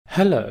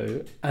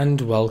Hello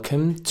and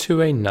welcome to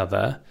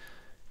another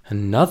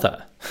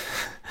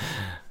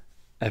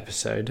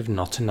episode of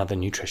Not Another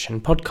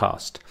Nutrition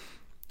Podcast.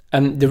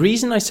 The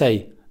reason I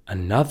say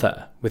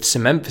another with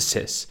some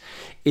emphasis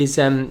is,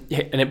 and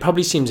it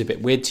probably seems a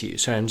bit weird to you,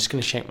 so I'm just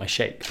going to shake my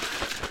shake.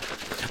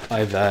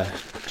 I've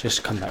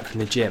just come back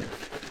from the gym.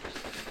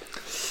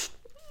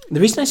 The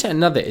reason I say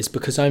another is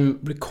because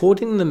I'm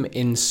recording them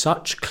in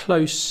such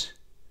close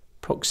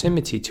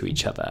proximity to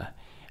each other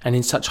and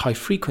in such high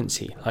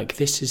frequency. Like,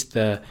 this is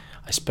the,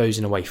 I suppose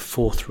in a way,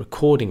 fourth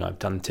recording I've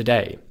done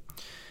today.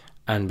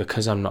 And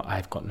because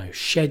I've got no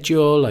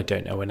schedule, I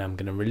don't know when I'm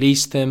going to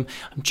release them.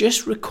 I'm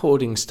just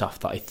recording stuff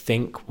that I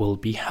think will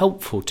be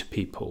helpful to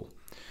people.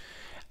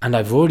 And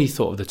I've already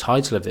thought of the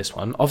title of this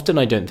one. Often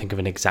I don't think of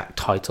an exact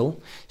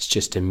title. It's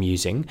just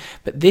amusing.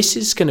 But this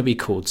is going to be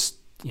called,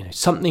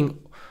 something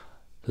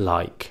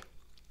like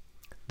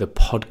the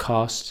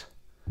podcast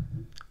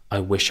I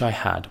wish I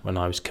had when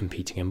I was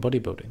competing in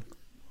bodybuilding.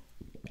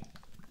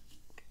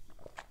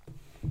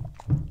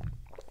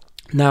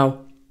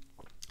 Now,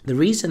 the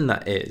reason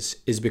that is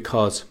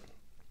because,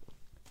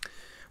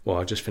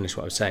 I'll just finish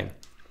what I was saying.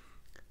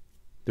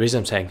 The reason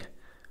I'm saying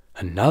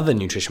another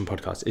nutrition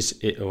podcast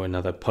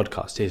another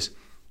podcast is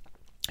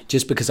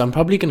just because I'm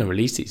probably going to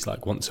release these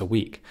like once a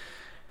week.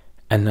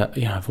 And,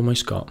 I've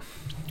almost got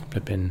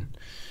flipping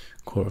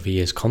quarter of a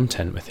year's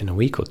content within a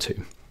week or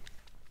two.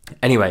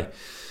 Anyway,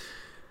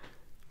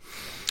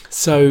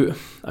 so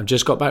I've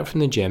just got back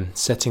from the gym,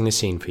 setting the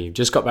scene for you.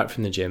 Just got back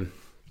from the gym.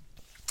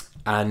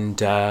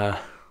 And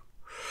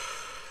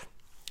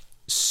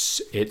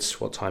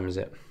it's, what time is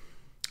it?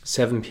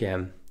 7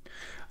 p.m.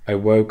 I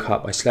woke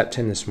up, I slept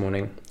in this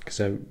morning because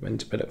I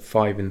went to bed at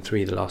 5 and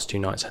 3 the last two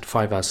nights. I had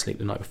 5 hours sleep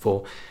the night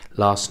before.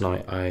 Last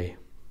night I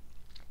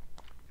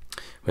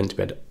went to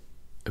bed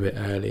a bit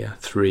earlier,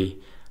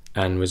 3,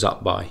 and was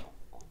up by,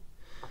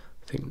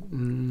 I think,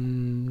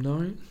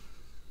 9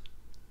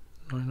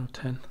 or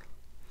 10.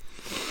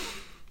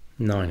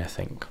 9, I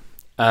think.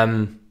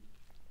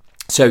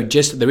 So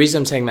just the reason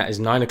I'm saying that is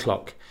 9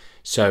 o'clock.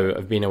 So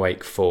I've been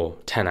awake for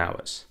 10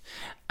 hours.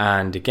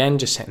 And again,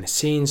 just setting the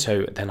scene.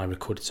 So then I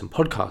recorded some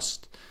podcasts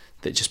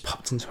that just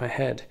popped into my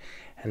head.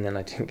 And then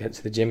I didn't get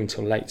to the gym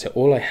until late. So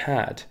all I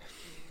had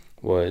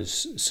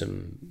was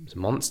some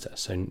Monster.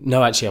 So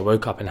no, actually I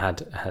woke up and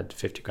had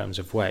 50 grams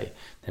of whey,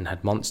 then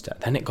had Monster.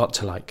 Then it got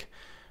to like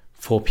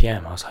 4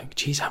 p.m. I was like,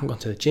 geez, I haven't gone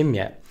to the gym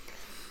yet.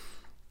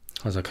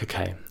 I was like,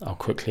 okay, I'll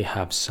quickly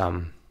have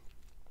some.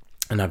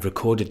 And I've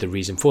recorded the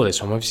reason for this.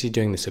 So I'm obviously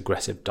doing this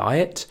aggressive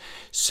diet.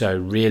 So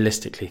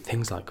realistically,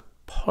 things like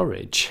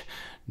porridge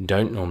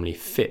don't normally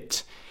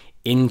fit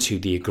into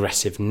the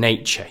aggressive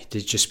nature.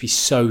 There'd just be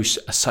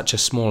such a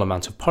small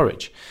amount of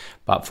porridge.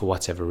 But for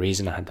whatever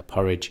reason, I had the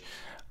porridge.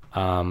 It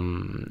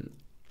must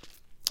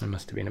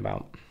have been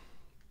about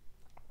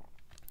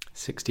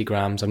 60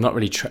 grams. I'm not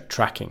really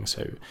tracking,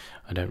 so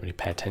I don't really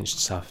pay attention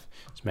to stuff.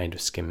 It's made of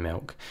skim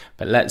milk.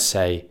 But let's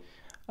say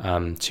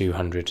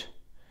 200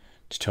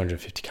 to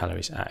 250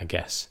 calories at a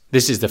guess.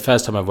 This is the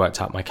first time I've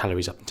worked out my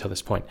calories up until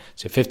this point.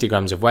 So 50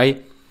 grams of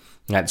whey,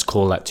 let's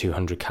call that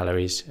 200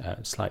 calories,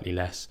 slightly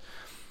less.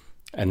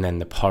 And then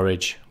the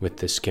porridge with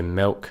the skim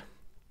milk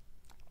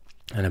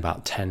and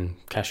about 10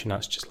 cashew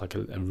nuts, just like a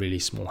really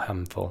small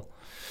handful.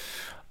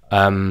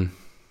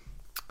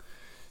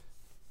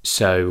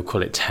 So we'll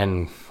call it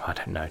 20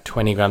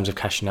 grams of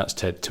cashew nuts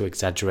to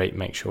exaggerate,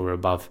 make sure we're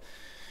above.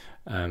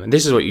 And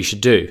this is what you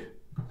should do.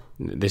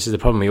 This is the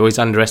problem. We always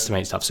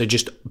underestimate stuff. So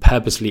just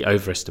purposely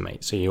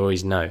overestimate. So you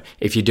always know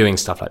if you're doing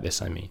stuff like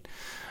this, I mean.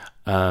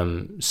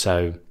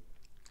 So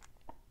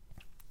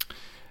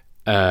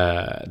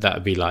that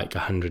would be like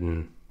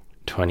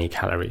 120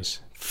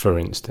 calories, for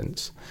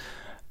instance,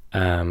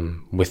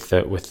 with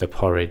the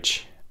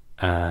porridge,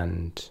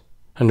 and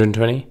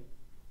 120?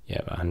 Yeah,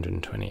 about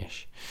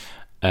 120-ish.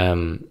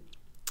 And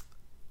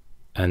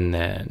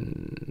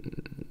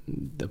then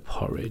the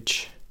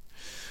porridge,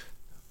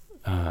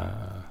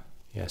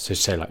 so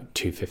say like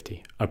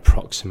 250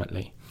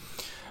 approximately,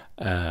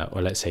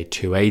 or let's say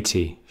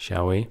 280,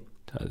 shall we?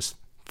 That's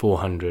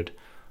 400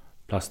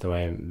 plus the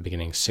way I'm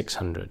beginning,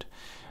 600,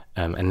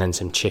 and then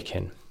some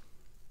chicken.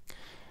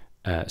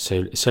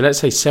 So let's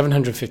say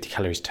 750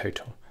 calories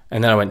total.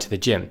 And then I went to the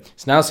gym.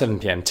 It's now 7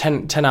 p.m,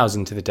 10 hours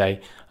into the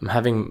day. I'm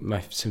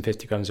having some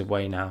 50 grams of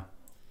whey now.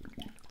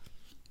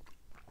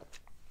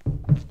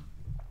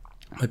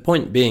 My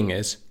point being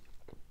is,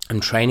 I'm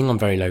training on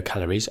very low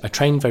calories. I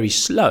train very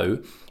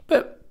slow,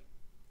 but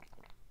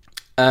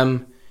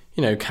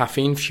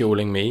caffeine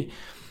fueling me.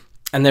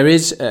 And there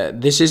is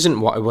this isn't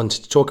what I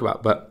wanted to talk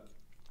about, but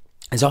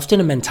there's often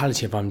a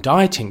mentality of I'm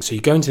dieting. So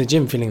you go into the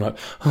gym feeling like,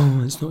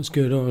 oh, it's not as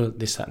good, or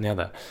this, that, and the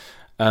other.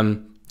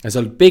 There's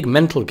a big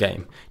mental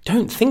game.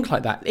 Don't think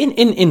like that.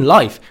 In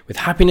life, with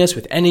happiness,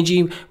 with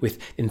energy, with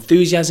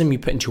enthusiasm you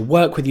put into your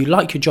work, whether you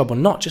like your job or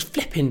not, just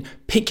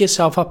pick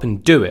yourself up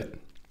and do it.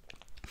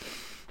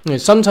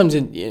 Sometimes,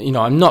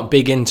 I'm not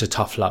big into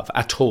tough love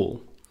at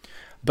all.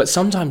 But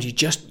sometimes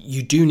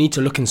you do need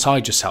to look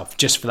inside yourself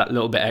just for that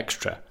little bit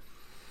extra.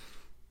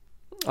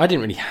 I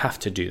didn't really have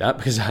to do that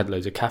because I had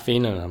loads of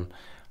caffeine and I'm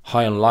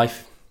high on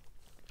life.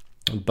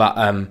 But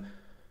I'm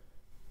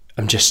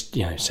just,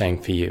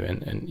 saying for you,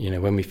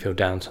 and when we feel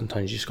down,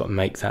 sometimes you just got to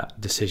make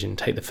that decision,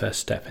 take the first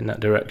step in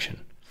that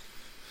direction.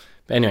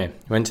 But anyway,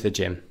 went to the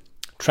gym,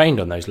 trained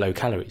on those low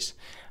calories.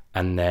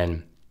 And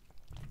then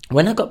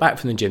when I got back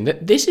from the gym,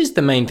 this is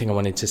the main thing I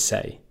wanted to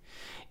say,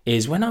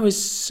 is when I'm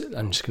just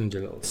going to do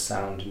a little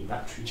sound and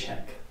battery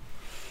check,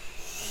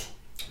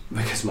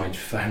 because my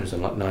phone was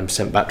on like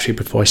 9% battery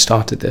before I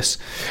started this,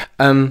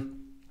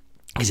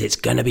 is it's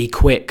going to be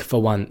quick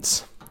for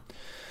once.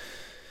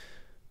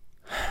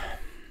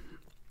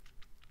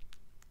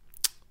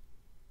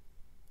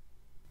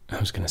 I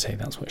was going to say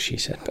that's what she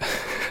said, but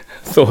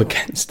I thought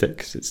against it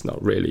because it's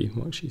not really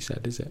what she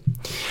said, is it?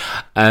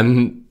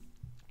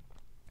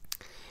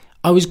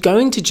 I was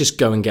going to just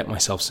go and get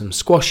myself some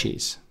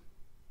squashies,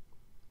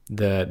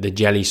 the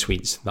jelly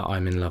sweets that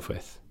I'm in love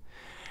with.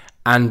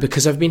 And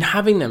because I've been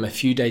having them a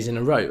few days in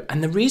a row.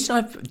 And the reason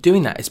I'm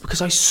doing that is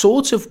because I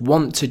sort of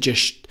want to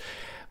just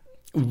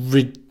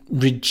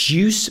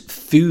reduce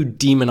food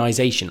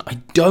demonization. I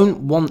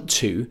don't want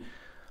to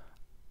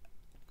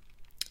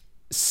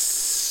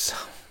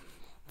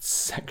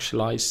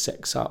sexualize,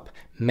 sex up,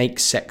 make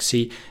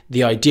sexy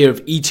the idea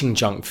of eating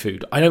junk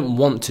food. I don't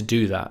want to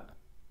do that.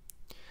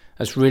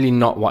 That's really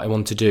not what I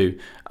want to do.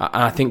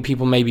 And I think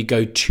people maybe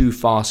go too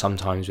far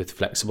sometimes with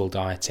flexible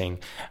dieting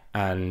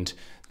and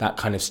that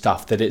kind of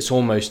stuff, that it's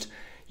almost,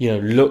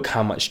 look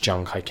how much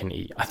junk I can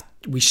eat.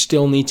 We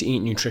still need to eat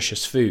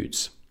nutritious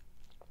foods.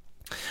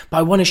 But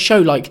I want to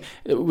show,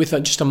 with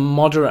just a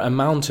moderate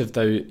amount of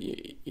those,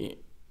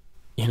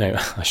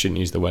 I shouldn't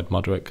use the word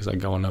moderate because I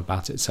go on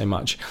about it so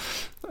much.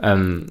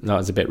 That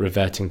was a bit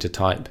reverting to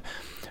type.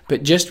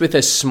 But just with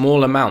a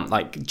small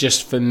amount,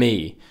 just for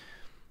me,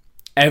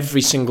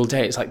 every single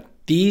day, it's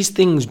these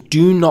things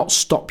do not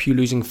stop you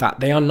losing fat.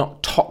 They are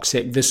not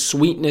toxic. The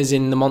sweeteners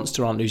in the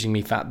Monster aren't losing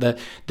me fat.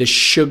 The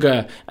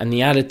sugar and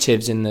the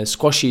additives in the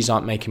squashies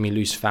aren't making me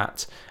lose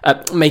fat.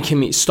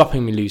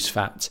 Stopping me lose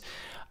fat.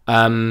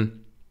 The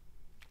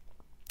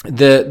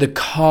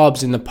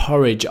carbs in the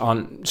porridge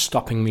aren't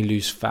stopping me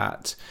lose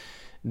fat.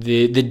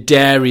 The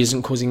dairy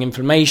isn't causing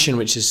inflammation,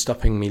 which is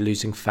stopping me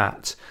losing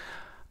fat.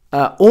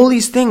 All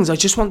these things, I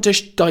just want to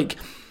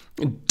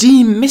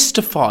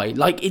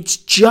demystify. It's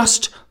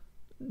just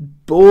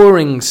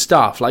boring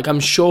stuff. I'm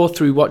sure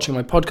through watching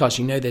my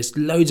podcast, there's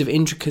loads of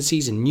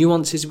intricacies and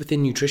nuances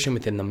within nutrition,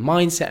 within the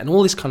mindset, and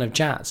all this kind of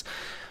jazz.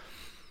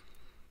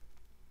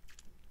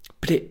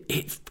 But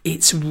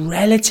it's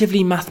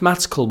relatively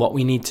mathematical what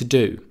we need to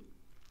do.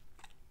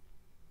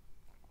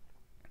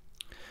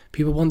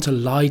 People want to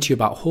lie to you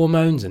about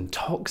hormones and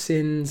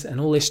toxins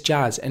and all this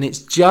jazz, and it's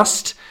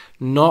just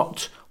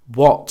not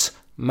what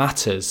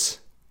matters.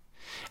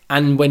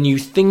 And when you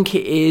think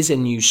it is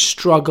and you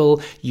struggle,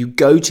 you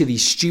go to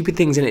these stupid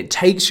things and it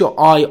takes your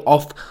eye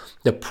off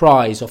the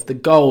prize, off the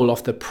goal,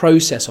 off the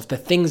process, off the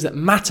things that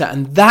matter.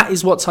 And that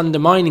is what's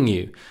undermining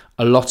you,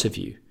 a lot of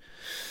you.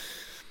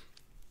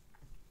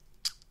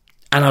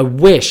 And I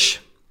wish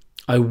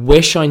I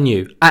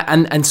knew.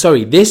 And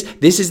sorry, this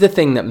is the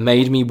thing that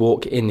made me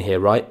walk in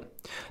here, right?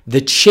 The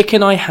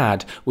chicken I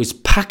had was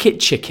packet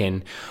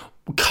chicken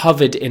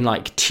covered in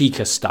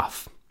tikka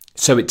stuff.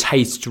 So it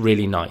tastes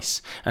really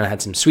nice. And I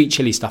had some sweet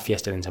chili stuff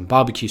yesterday and some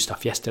barbecue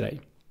stuff yesterday.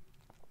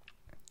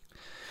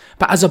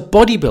 But as a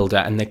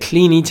bodybuilder and the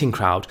clean eating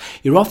crowd,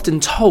 you're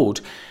often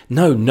told,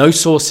 no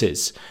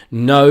sauces,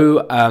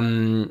 no,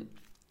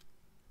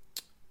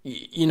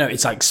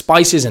 it's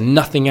spices and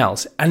nothing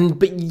else.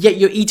 But yet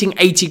you're eating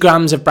 80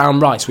 grams of brown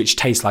rice, which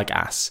tastes like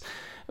ass.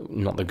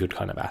 Not the good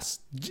kind of ass.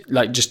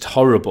 Just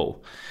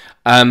horrible.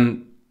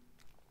 I'll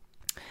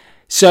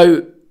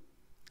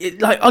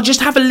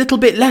just have a little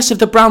bit less of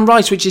the brown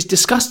rice, which is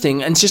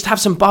disgusting, and just have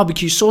some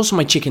barbecue sauce on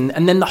my chicken,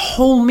 and then the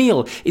whole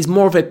meal is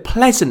more of a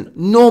pleasant,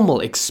 normal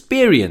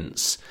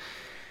experience.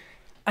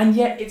 And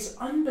yet it's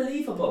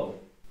unbelievable.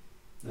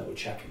 Double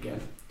check again.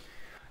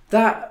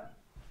 That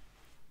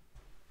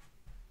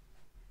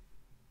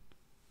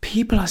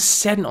people are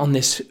sent on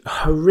this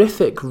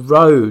horrific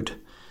road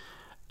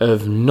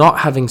of not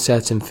having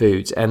certain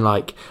foods, and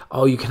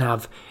you can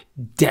have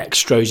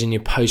dextrose in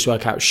your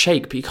post-workout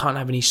shake, but you can't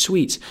have any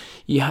sweets.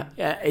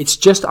 It's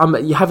just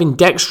you're having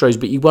dextrose,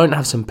 but you won't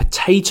have some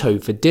potato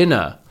for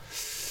dinner.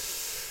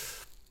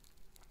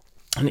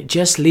 And it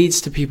just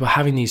leads to people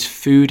having these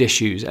food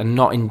issues and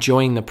not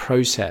enjoying the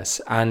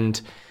process,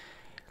 and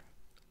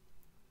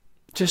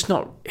just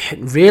not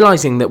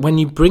realizing that when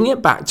you bring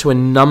it back to a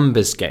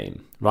numbers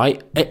game,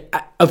 right?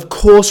 Of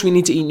course, we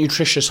need to eat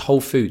nutritious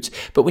whole foods,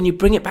 but when you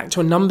bring it back to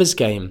a numbers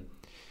game,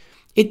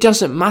 it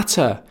doesn't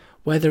matter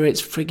whether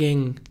it's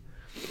frigging,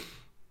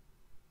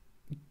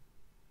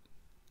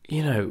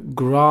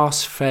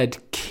 grass-fed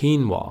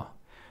quinoa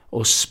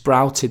or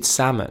sprouted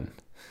salmon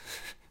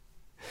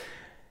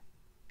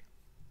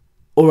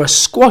or a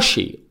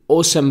squashy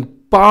or some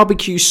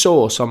barbecue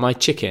sauce on my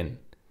chicken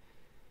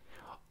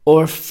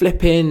Or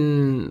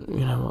flipping,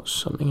 what's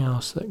something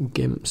else that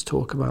gimps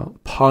talk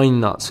about?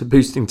 Pine nuts for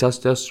boosting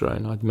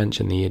testosterone. I'd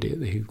mentioned the idiot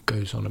who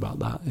goes on about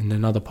that in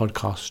another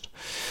podcast.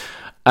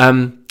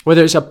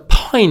 Whether it's a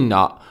pine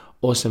nut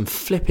or some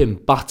flipping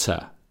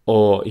butter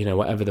or,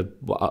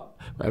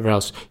 whatever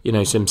else,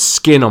 some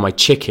skin on my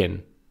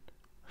chicken.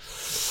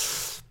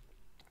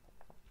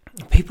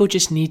 People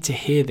just need to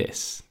hear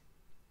this.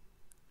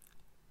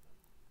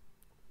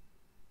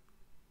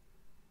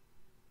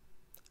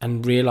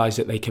 And realize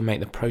that they can make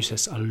the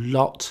process a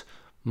lot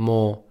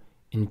more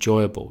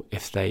enjoyable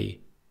if they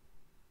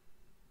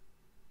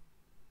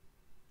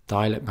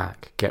dial it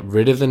back, get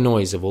rid of the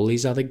noise of all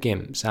these other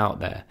gimps out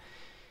there,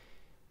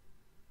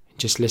 and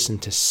just listen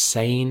to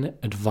sane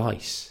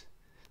advice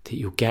that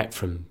you'll get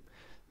from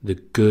the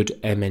good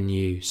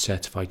MNU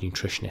certified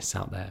nutritionists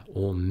out there,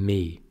 or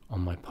me on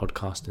my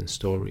podcast and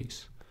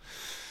stories.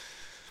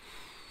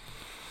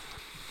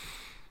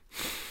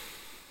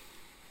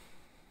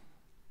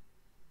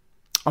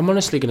 I'm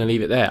honestly going to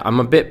leave it there. I'm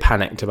a bit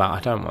panicked about,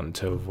 I don't want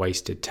to have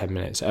wasted 10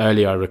 minutes.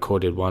 Earlier I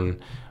recorded one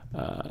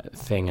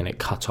thing and it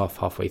cut off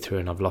halfway through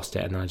and I've lost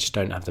it, and I just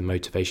don't have the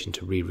motivation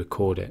to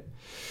re-record it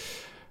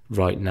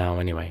right now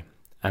anyway.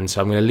 And so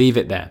I'm going to leave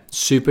it there.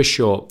 Super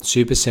short,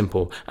 super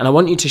simple. And I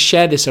want you to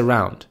share this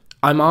around.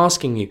 I'm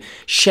asking you,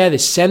 share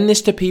this. Send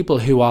this to people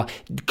who are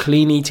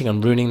clean eating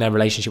and ruining their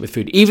relationship with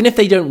food. Even if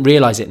they don't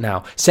realize it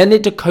now, send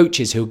it to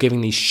coaches who are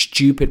giving these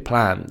stupid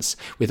plans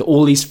with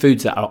all these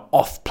foods that are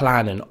off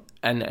plan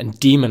and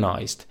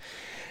demonized.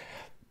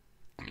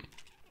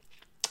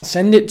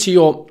 Send it to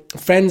your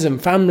friends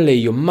and family,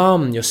 your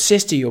mum, your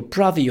sister, your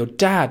brother, your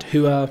dad,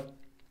 who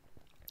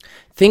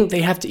think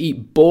they have to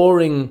eat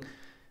boring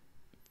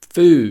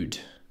food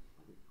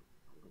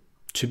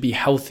to be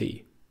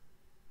healthy.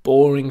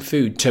 Boring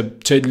food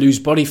to lose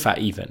body fat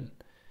even.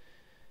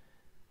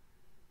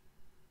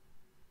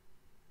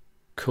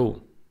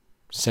 Cool.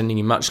 Sending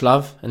you much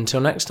love.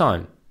 Until next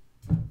time.